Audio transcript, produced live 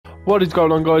What is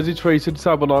going on, guys? It's Recent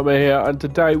Cyber Nightmare here, and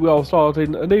today we are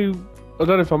starting a new, I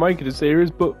don't know if I'm making a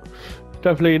series, but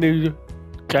definitely a new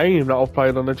game that I've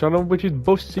played on the channel, which is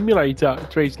Bus Simulator.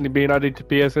 It's recently been added to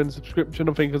PSN subscription,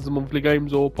 I think, as the monthly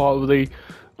games or part of the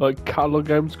catalogue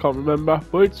games, can't remember.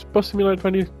 But it's Bus Simulator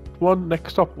 21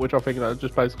 Next Stop, which I think that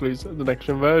just basically is the next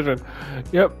gen version.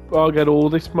 Yep, I'll get all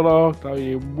this monarch, don't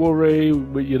you worry,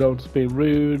 you don't just being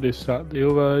rude, this, that, the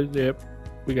other. Yep,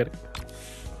 we get it.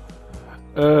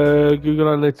 Google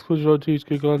Analytics, would you like to use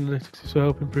Google Analytics to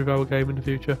help improve our game in the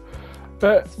future?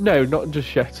 No, not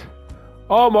just yet.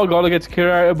 Oh my god, I get to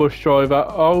create a bus driver.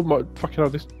 Oh my fucking hell,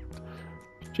 this.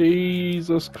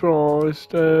 Jesus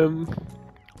Christ. Personal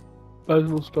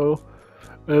style.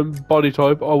 Body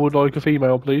type, I would like a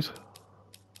female, please.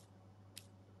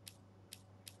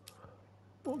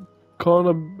 Kind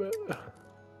of.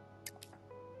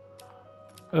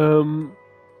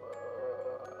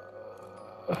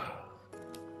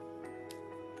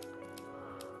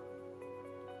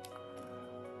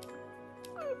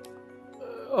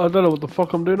 I don't know what the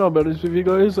fuck I'm doing, I'll be honest with you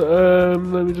guys. Let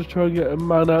me just try and get a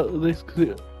man out of this,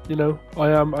 because, you know, I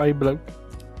am a bloke.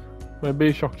 Maybe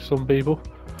a shock to some people.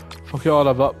 Fuck it, I'll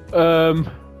have that.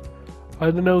 I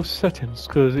don't know settings,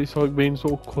 because it's like being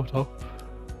sort of cut off.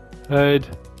 Head.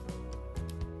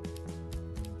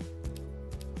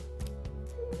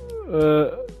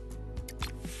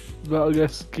 That'll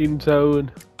get skin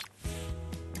tone.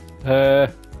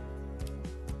 Hair.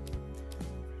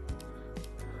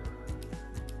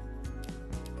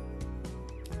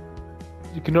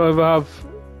 You can either have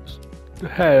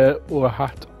hair or a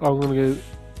hat. I'm gonna go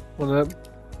one of them.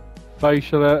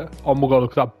 Facial hair. Oh my god,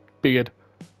 look at that beard.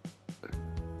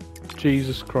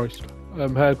 Jesus Christ.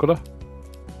 Hair colour.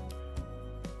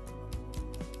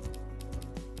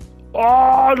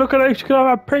 Oh, look at this. You can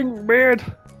have a pink beard.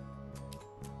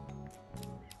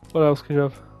 What else can you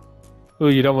have? Oh,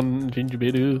 you don't want a ginger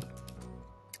beard, ooh.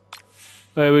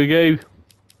 There we go.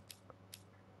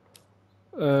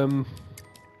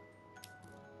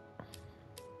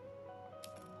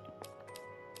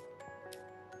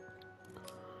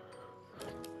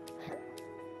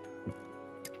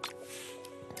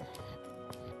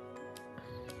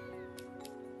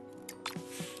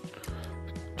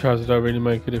 Trousers don't really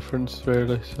make a difference,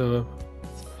 really, so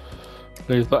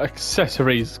there's the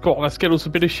accessories. Go on, let's get us a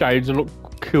bit of shades and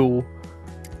look cool.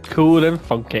 Cool and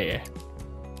funky.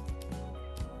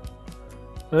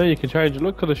 Oh, you can change the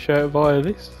look of the shirt via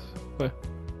this. Well,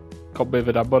 got a bit of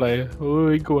a dab body.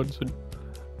 Oh, go on,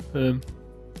 son.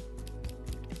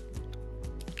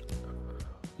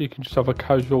 You can just have a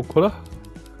casual colour.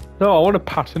 No, I want a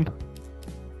pattern.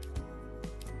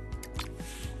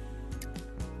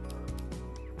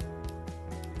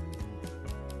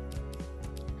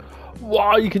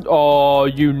 Wow, you can. Oh,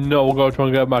 you know, I'm gonna try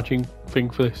and get a matching thing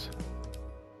for this.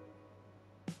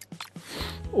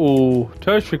 Oh,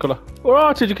 tertiary colour.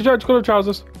 Alright, you can change colour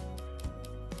trousers.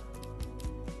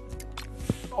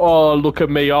 Oh, look at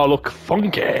me. I look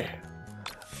funky.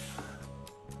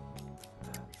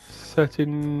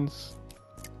 Settings,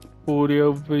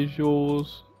 audio,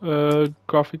 visuals,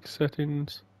 graphic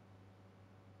settings.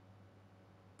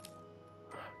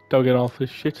 Don't get off this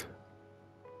shit.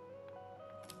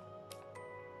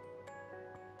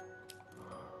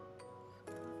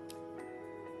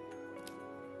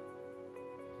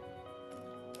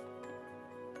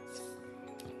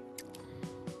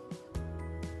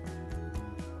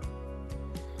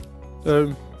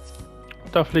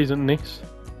 Definitely isn't this.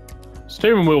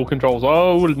 Steering wheel controls.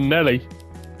 Oh, Nelly.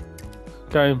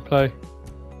 Gameplay.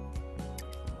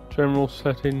 General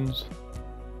settings.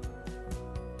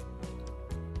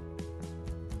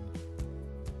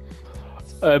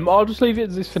 I'll just leave it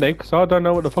as this for now, because I don't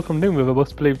know what the fuck I'm doing with a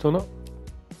bus, believe it or not.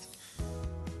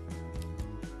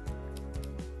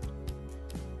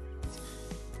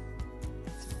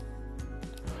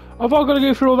 Have I got to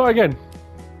go through all that again?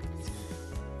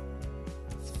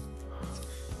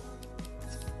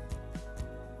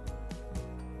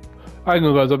 Hang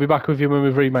on, guys, I'll be back with you when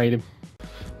we've remade him.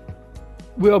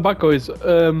 We are back, guys.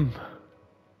 We'll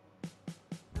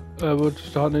just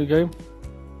start a new game.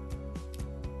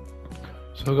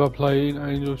 So I've got playing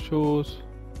Angel Shores.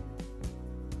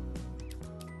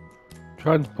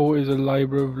 Transport is a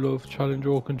labour of love. Challenge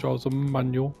all controls are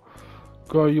manual.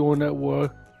 Grow your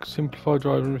network. Simplify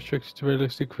driving restrictions to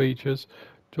realistic features.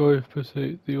 Joy of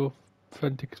pursuit. The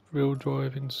authentic real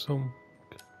drive in some.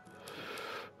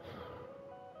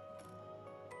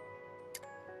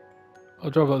 I'll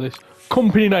drive like this.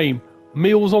 Company name,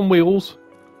 Meals on Wheels.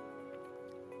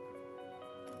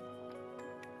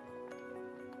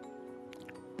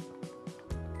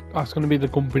 That's going to be the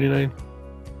company name.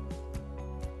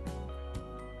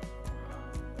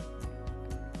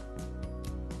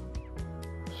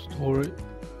 Story.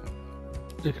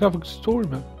 You can have a story,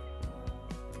 man.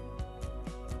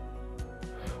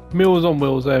 Meals on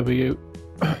Wheels, there we go.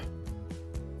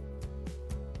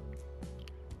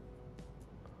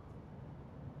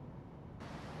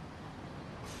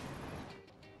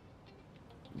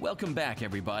 Welcome back,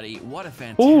 everybody. What a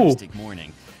fantastic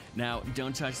morning. Now,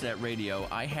 don't touch that radio.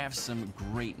 I have some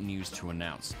great news to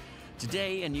announce.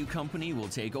 Today, a new company will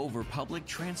take over public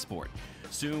transport.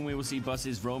 Soon, we will see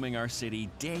buses roaming our city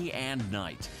day and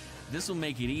night. This will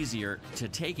make it easier to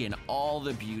take in all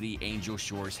the beauty Angel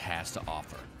Shores has to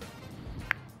offer.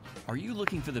 Are you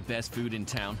looking for the best food in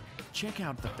town? Check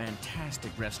out the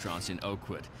fantastic restaurants in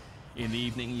Oakwood. In the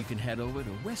evening, you can head over to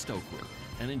West Oakwood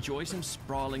and enjoy some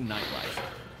sprawling nightlife.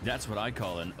 That's what I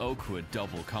call an Oakwood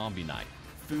double combi night.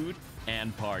 Food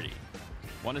and party.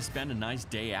 Want to spend a nice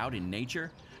day out in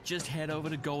nature? Just head over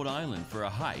to Gold Island for a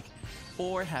hike,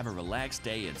 or have a relaxed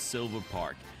day at Silver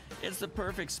Park. It's the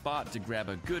perfect spot to grab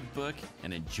a good book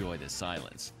and enjoy the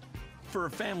silence. For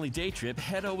a family day trip,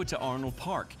 head over to Arnold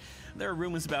Park. There are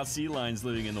rumors about sea lions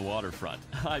living in the waterfront.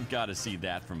 I've got to see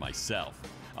that for myself.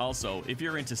 Also, if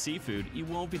you're into seafood, you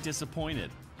won't be disappointed.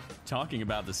 Talking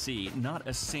about the sea, not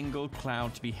a single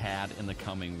cloud to be had in the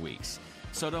coming weeks.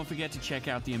 So don't forget to check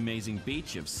out the amazing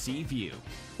beach of Seaview.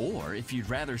 Or if you'd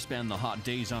rather spend the hot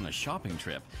days on a shopping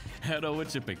trip, head over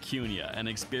to Pecunia and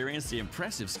experience the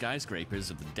impressive skyscrapers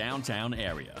of the downtown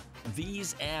area.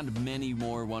 These and many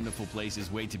more wonderful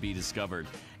places wait to be discovered.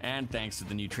 And thanks to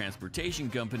the new transportation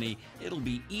company, it'll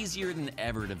be easier than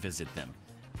ever to visit them.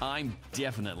 I'm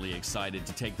definitely excited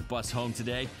to take the bus home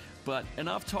today, but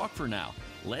enough talk for now.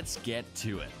 Let's get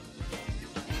to it.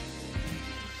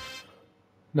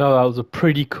 No, that was a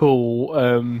pretty cool.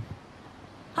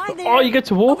 Hi there. Oh, you get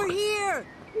to walk? Over here.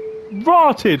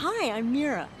 Rotted! Hi, I'm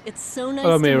Mira. It's so nice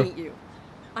Hello, to Mira. meet you.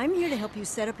 I'm here to help you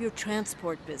set up your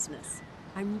transport business.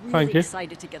 I'm Thank really you.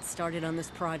 excited to get started on this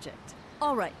project.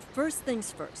 All right, first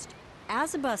things first.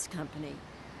 As a bus company,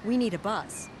 we need a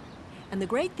bus. And the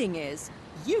great thing is,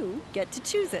 you get to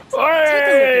choose it. Take a look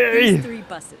at Hey! these 3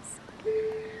 buses.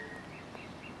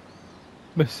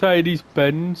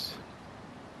 Mercedes-Benz.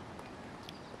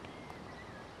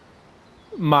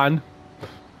 Man.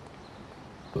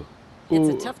 It's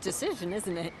a Ooh. tough decision,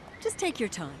 isn't it? Just take your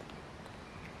time.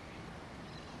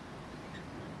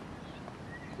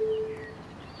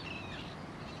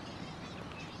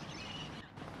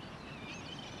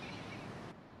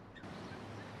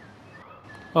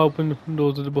 Open the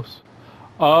doors of the bus.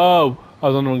 Oh, I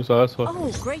was on the wrong side, that's why.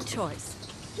 Oh, great choice.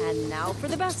 And now for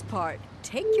the best part.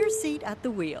 Take your seat at the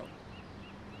wheel.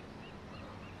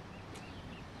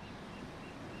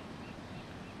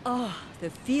 Oh,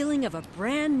 the feeling of a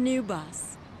brand new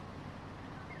bus.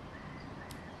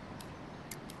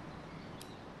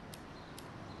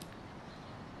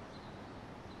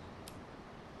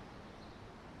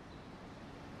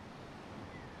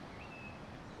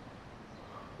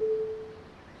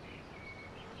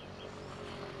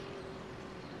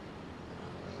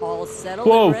 All settled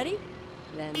Whoa. and ready?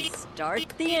 Then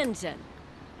start the engine.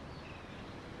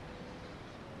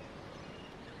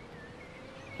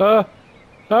 Ah!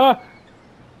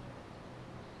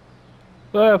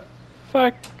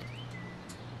 Fuck!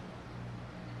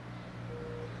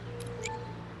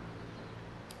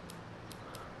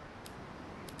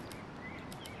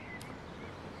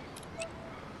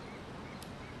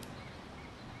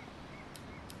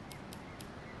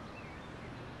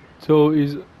 So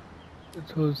is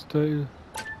started.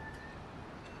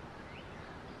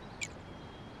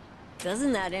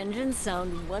 Doesn't that engine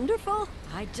sound wonderful?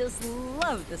 I just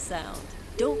love the sound.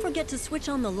 Don't forget to switch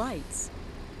on the lights.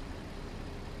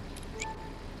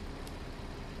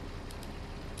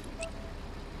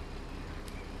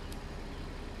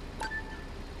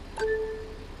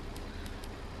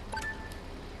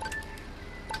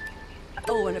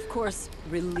 Oh, and of course,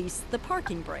 release the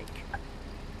parking brake.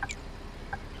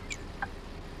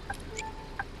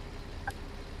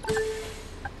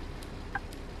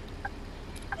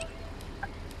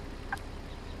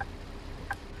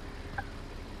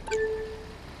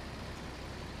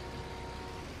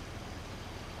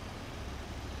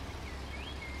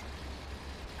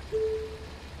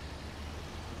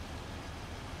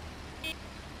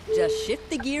 Just shift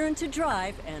the gear into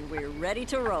drive and we're ready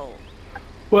to roll.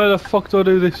 Where the fuck do I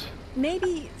do this?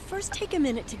 Maybe first take a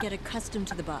minute to get accustomed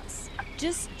to the bus.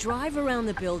 Just drive around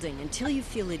the building until you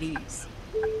feel at ease.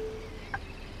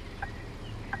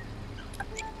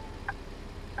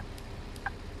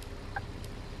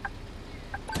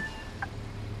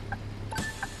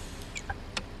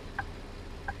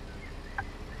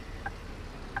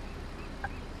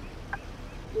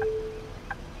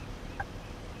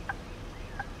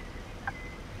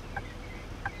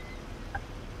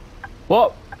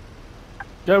 What?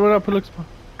 Yeah, run up and look.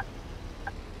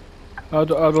 How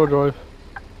do I drive?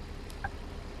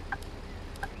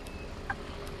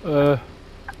 I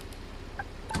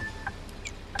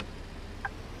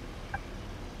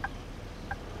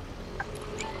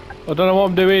don't know what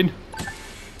I'm doing.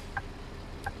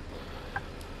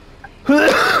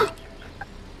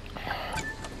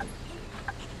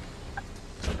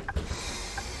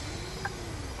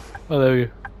 Oh, there we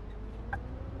go.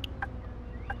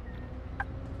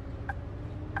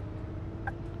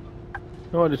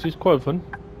 Oh, this is quite fun.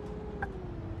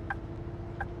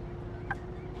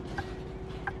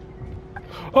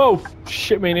 Oh,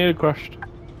 shit, me nearly crashed.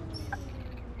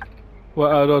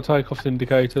 Well, how do I take off the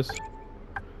indicators?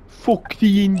 Fuck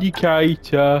the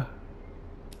indicator.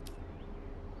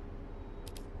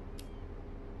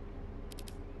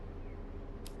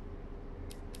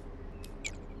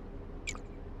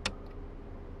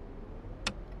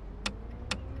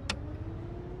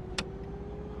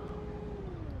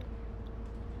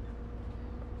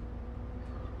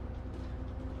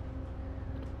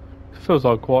 Feels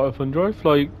like quite a fun drive,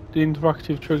 like the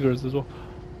interactive triggers as well.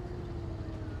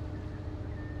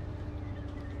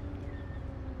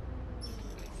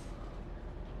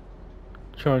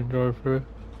 Try and drive through it.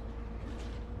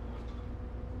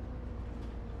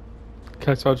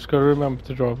 Okay, so I just gotta remember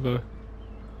to drive there.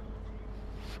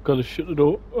 Gotta shut the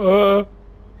door. Oh,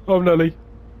 Nelly.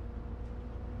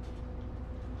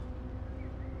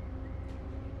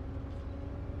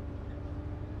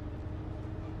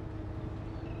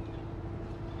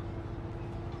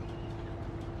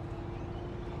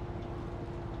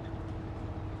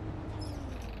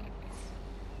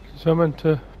 So I meant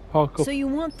to park up. So you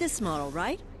want this model,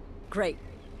 right? Great.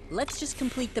 Let's just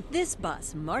complete this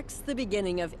bus marks the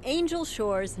beginning of Angel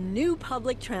Shore's new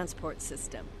public transport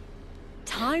system.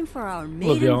 Time for our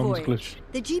maiden voyage. Glitched.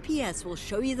 The GPS will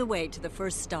show you the way to the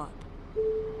first stop.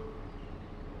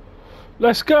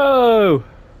 Let's go!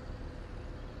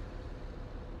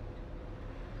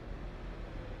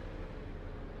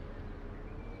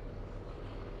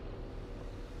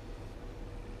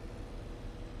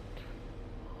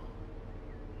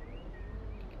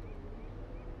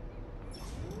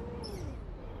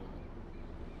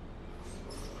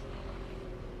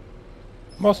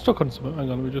 Am I stuck on something? Hang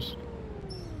on, we just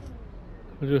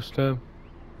we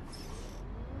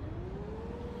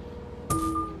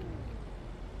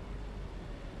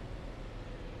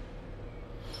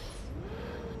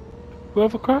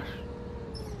have a crash?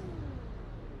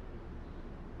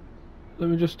 Let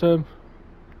me just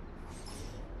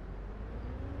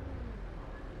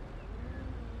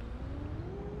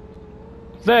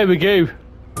there we go.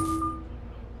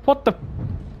 What the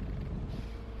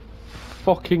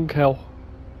fucking hell?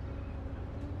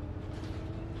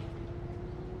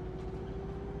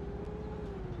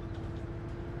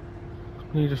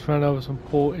 You just ran over some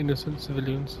poor innocent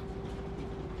civilians.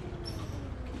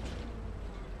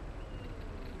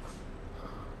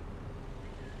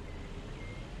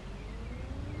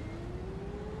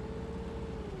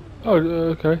 Oh,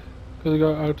 okay. Because I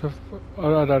got out of... I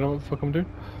don't know what the fuck I'm doing.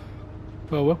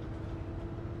 Oh well.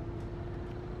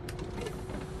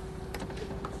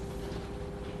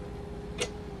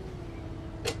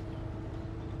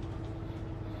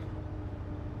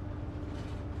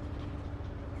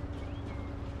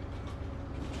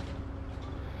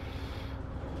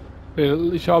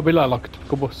 It shall be like a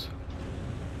typical bus.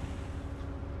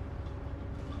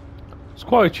 It's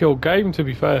quite a chill game, to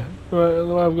be fair. The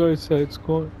way I'm going to say it's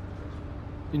quite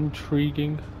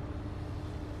intriguing.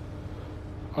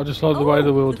 I just like the way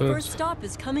the wheel turns. The first stop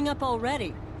is coming up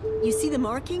already. You see the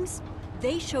markings?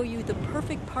 They show you the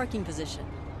perfect parking position.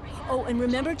 Oh, and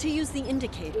remember to use the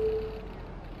indicator.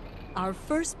 Our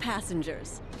first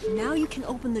passengers. Now you can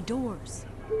open the doors.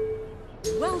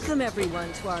 Welcome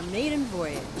everyone to our maiden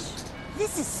voyage.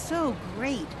 This is so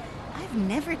great. I've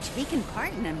never taken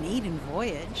part in a maiden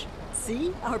voyage.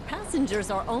 See? Our passengers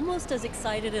are almost as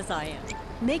excited as I am.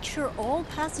 Make sure all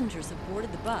passengers have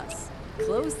boarded the bus.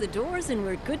 Close the doors and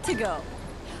we're good to go.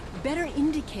 Better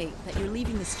indicate that you're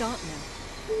leaving the stop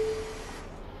now.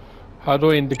 How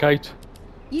do I indicate?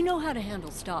 You know how to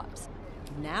handle stops.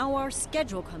 Now our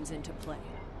schedule comes into play.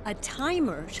 A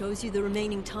timer shows you the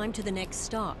remaining time to the next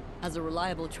stop. As a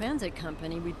reliable transit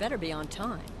company, we'd better be on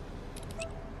time.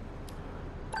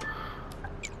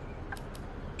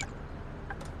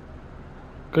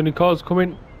 Got any cars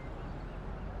coming?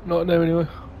 Not there anyway.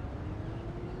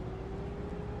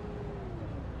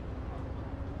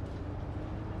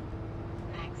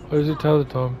 Or does it tell the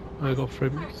time? I got 3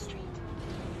 minutes.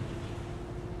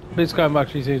 This game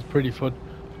actually seems pretty fun.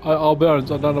 I'll be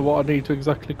honest, I don't know what I need to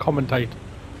exactly commentate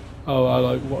Oh, I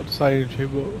like what to say and shit,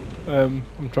 but I'm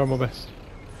trying my best.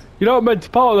 You're not meant to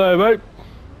part there, mate.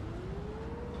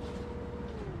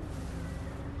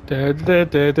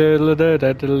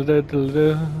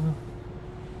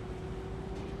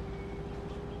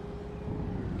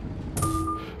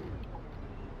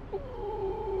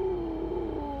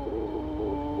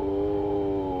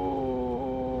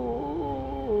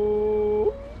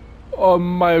 I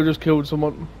may have just killed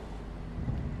someone.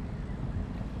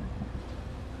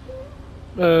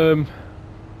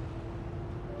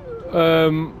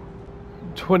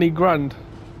 20 grand.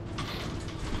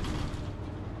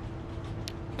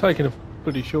 Taking a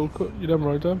bloody shortcut, you damn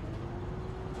right, Dan.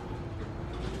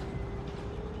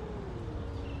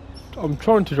 I'm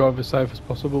trying to drive as safe as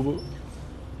possible, but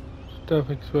don't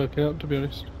think it's working out, to be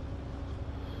honest.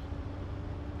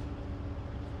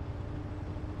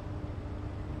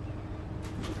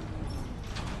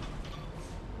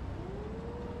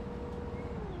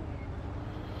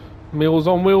 Meals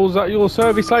on Wheels at your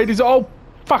service, ladies. Oh,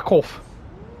 fuck off.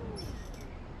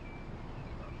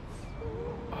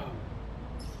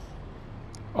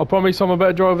 I promise I'm a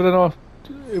better driver than I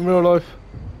in real life.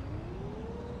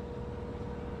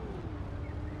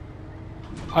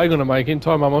 I ain't gonna make it in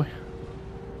time, am I?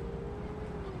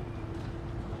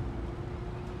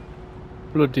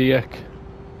 Bloody heck.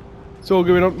 It's all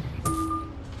going on.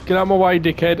 Get out of my way,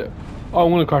 dickhead. Oh,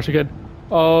 I'm gonna crash again.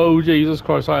 Oh, Jesus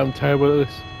Christ, I am terrible at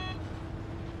this.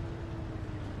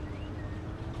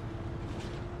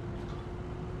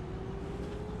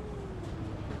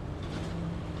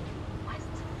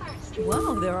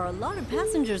 Wow, there are a lot of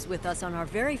passengers with us on our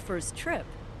very first trip.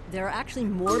 There are actually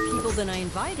more people than I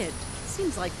invited.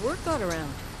 Seems like word got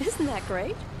around. Isn't that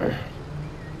great?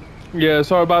 Yeah,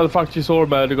 sorry about the fact you saw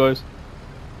about it, guys.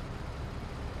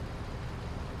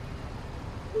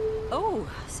 Oh,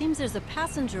 seems there's a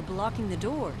passenger blocking the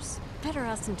doors. Better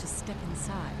ask him to step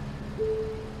inside.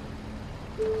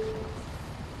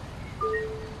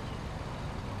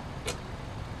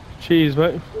 Cheers,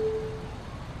 mate.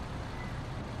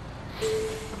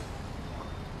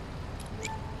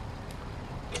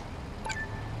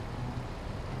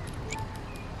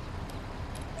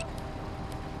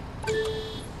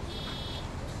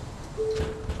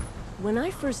 When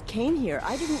I first came here,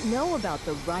 I didn't know about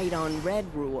the right on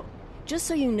red rule. Just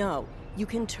so you know, you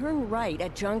can turn right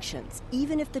at junctions,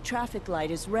 even if the traffic light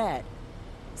is red.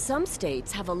 Some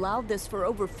states have allowed this for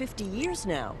over 50 years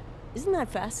now. Isn't that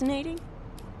fascinating?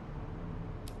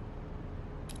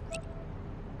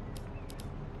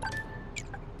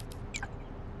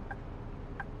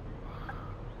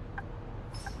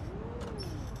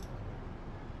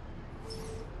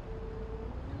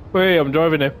 Wait, I'm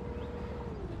driving here.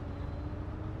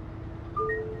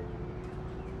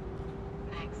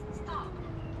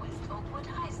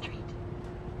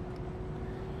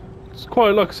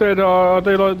 Quite like I said, I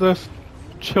do like the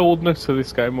chilledness of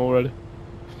this game already.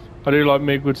 I do like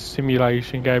me a good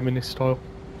simulation game in this style.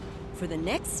 For the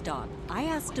next stop, I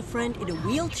asked a friend in a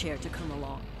wheelchair to come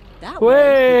along. That Way,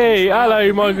 way, we can try out hello,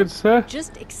 the my ramp. good sir.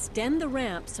 Just extend the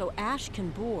ramp so Ash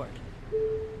can board.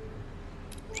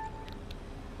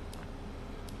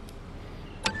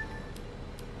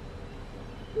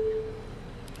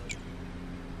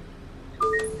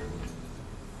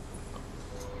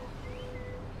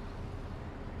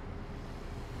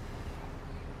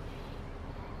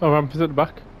 Oh, ramp is at the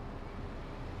back.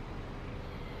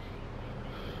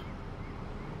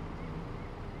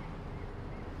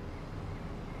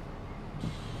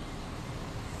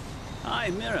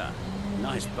 Hi, Mira.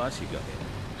 Nice bus you got here.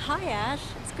 Hi, Ash.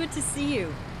 It's good to see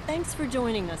you. Thanks for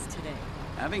joining us today.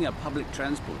 Having a public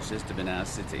transport system in our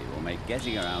city will make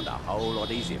getting around a whole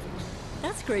lot easier for us.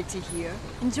 That's great to hear.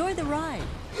 Enjoy the ride.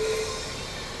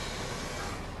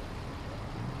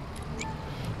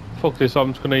 Fuck this,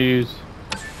 I'm just gonna use.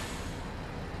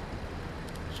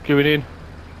 Skew it in.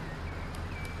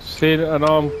 See it, and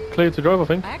I'm clear to drive, I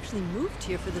think. I actually moved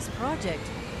here for this project.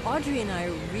 Audrey and I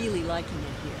are really liking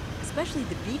it here, especially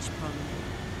the beach promenade.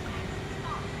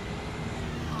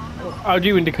 How do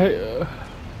you indicate? It's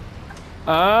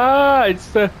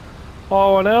the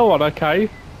R1L one, okay.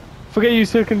 Forget you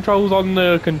see controls on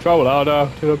the controller. I don't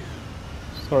have to.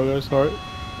 Sorry, guys, sorry.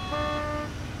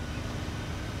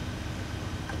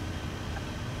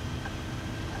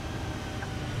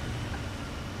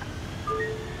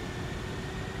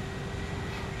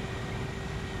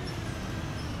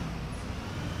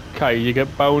 Okay, you get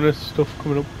bonus stuff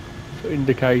coming up for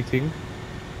indicating,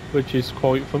 which is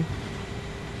quite fun.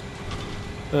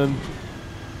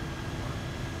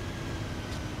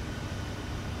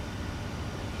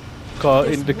 Got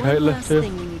There's indicate one left last here.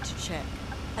 thing we need to check.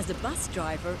 As a bus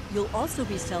driver, you'll also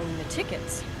be selling the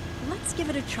tickets. Let's give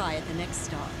it a try at the next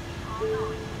stop.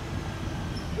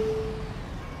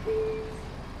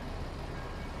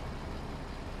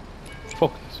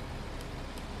 Fuck this.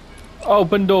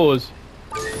 Open doors.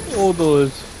 All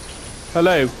doors.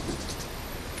 Hello.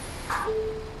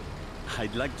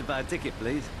 I'd like to buy a ticket,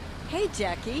 please. Hey,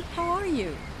 Jackie, how are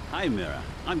you? Hi, Mira.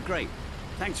 I'm great.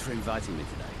 Thanks for inviting me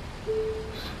today.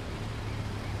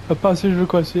 A passenger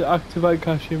requested activate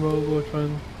cashier mobile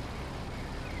triangle.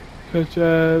 Coach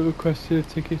requested a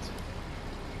ticket.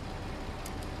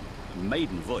 A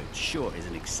maiden voyage sure is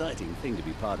an exciting thing to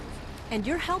be part of. And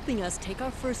you're helping us take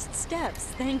our first steps.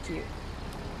 Thank you.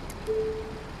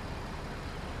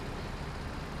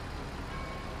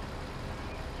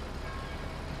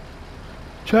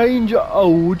 Change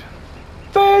old.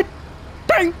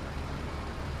 13.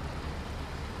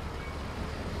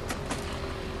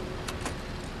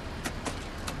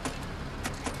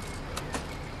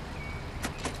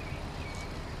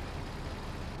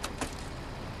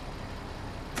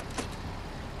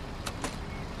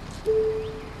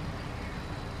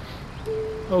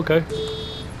 Okay.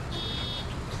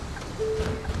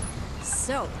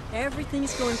 So,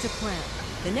 everything's going to plan.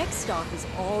 The next stop is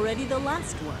already the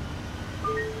last one.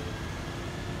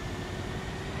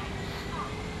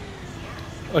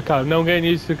 Okay, now I'm getting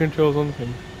used to the controls on the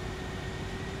thing.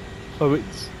 So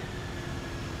it's...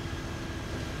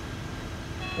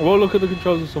 I will look at the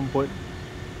controls at some point.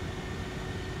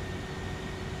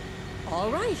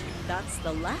 Alright, that's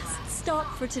the last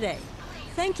stop for today.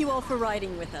 Thank you all for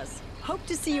riding with us. Hope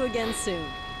to see you again soon.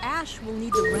 Ash will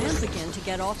need the ramp again to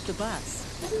get off the bus.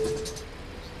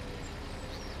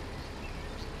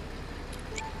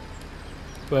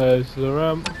 Where's the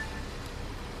ramp?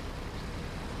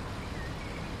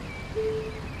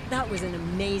 That was an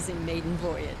amazing maiden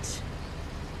voyage.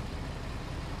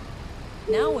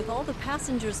 Now with all the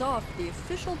passengers off, the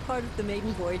official part of the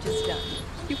maiden voyage is done.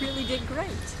 You really did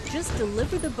great. Just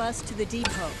deliver the bus to the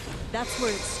depot. That's where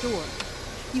it's stored.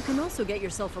 You can also get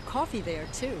yourself a coffee there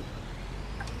too.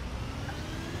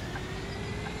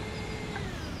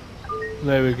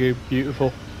 There we go,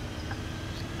 beautiful.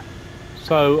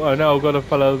 So I know I've got to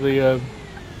follow the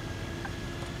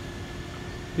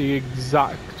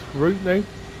exact route now.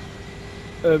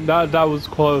 That was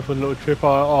quite a fun little trip.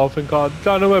 I think I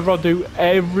don't know whether I'll do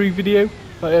every video,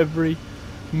 like every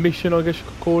mission, I guess you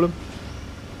could call them,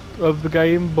 of the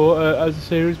game, but as a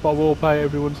series. But I will play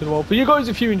every once in a while for you guys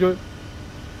if you enjoy it.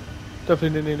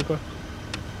 Definitely didn't need a car.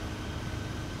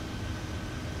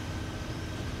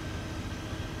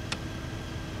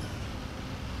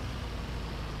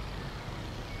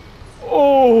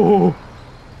 Oh!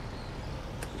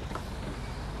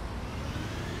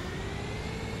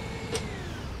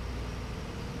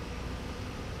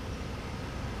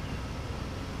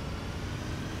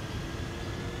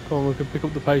 Come on, we can pick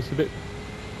up the pace a bit.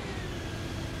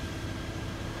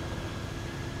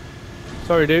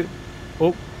 Sorry, dude.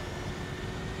 Oh.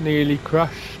 Nearly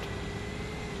crashed.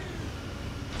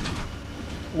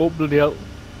 Oh, bloody hell.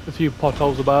 A few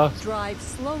potholes about. Drive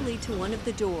slowly to one of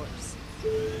the doors.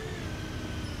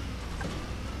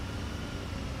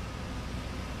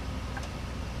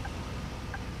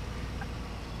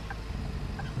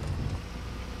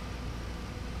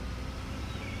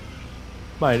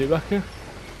 Made it back here.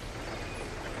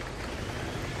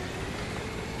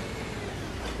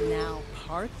 Now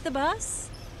park the bus,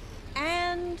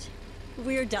 and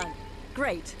we're done.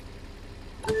 Great.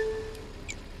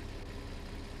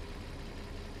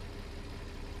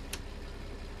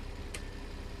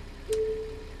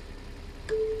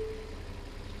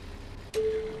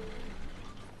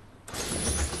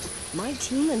 My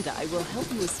team and I will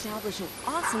help you establish an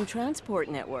awesome transport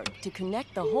network to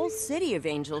connect the whole city of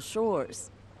Angel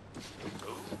Shores.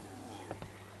 Ooh,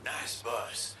 nice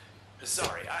bus.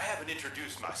 Sorry, I haven't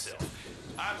introduced myself.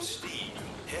 I'm Steve,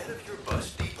 head of your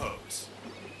bus depots.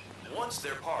 Once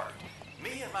they're parked,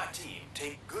 me and my team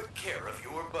take good care of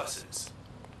your buses.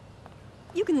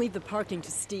 You can leave the parking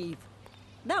to Steve.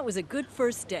 That was a good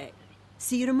first day.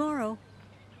 See you tomorrow.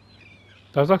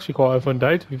 That was actually quite a fun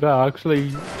day, to be fair. I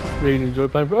actually really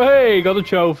enjoyed playing. Hey, got a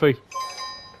trophy.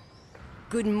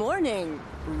 Good morning.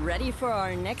 Ready for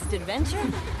our next adventure?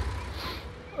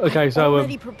 Okay, I've so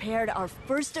already prepared our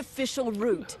first official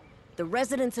route. The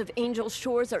residents of Angel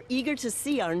Shores are eager to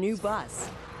see our new bus.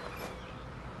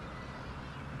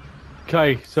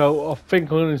 okay, so I think I'm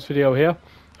going to end this video here.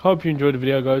 Hope you enjoyed the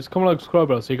video, guys. Come on, like, subscribe,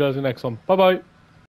 I'll see you guys in the next one. Bye bye.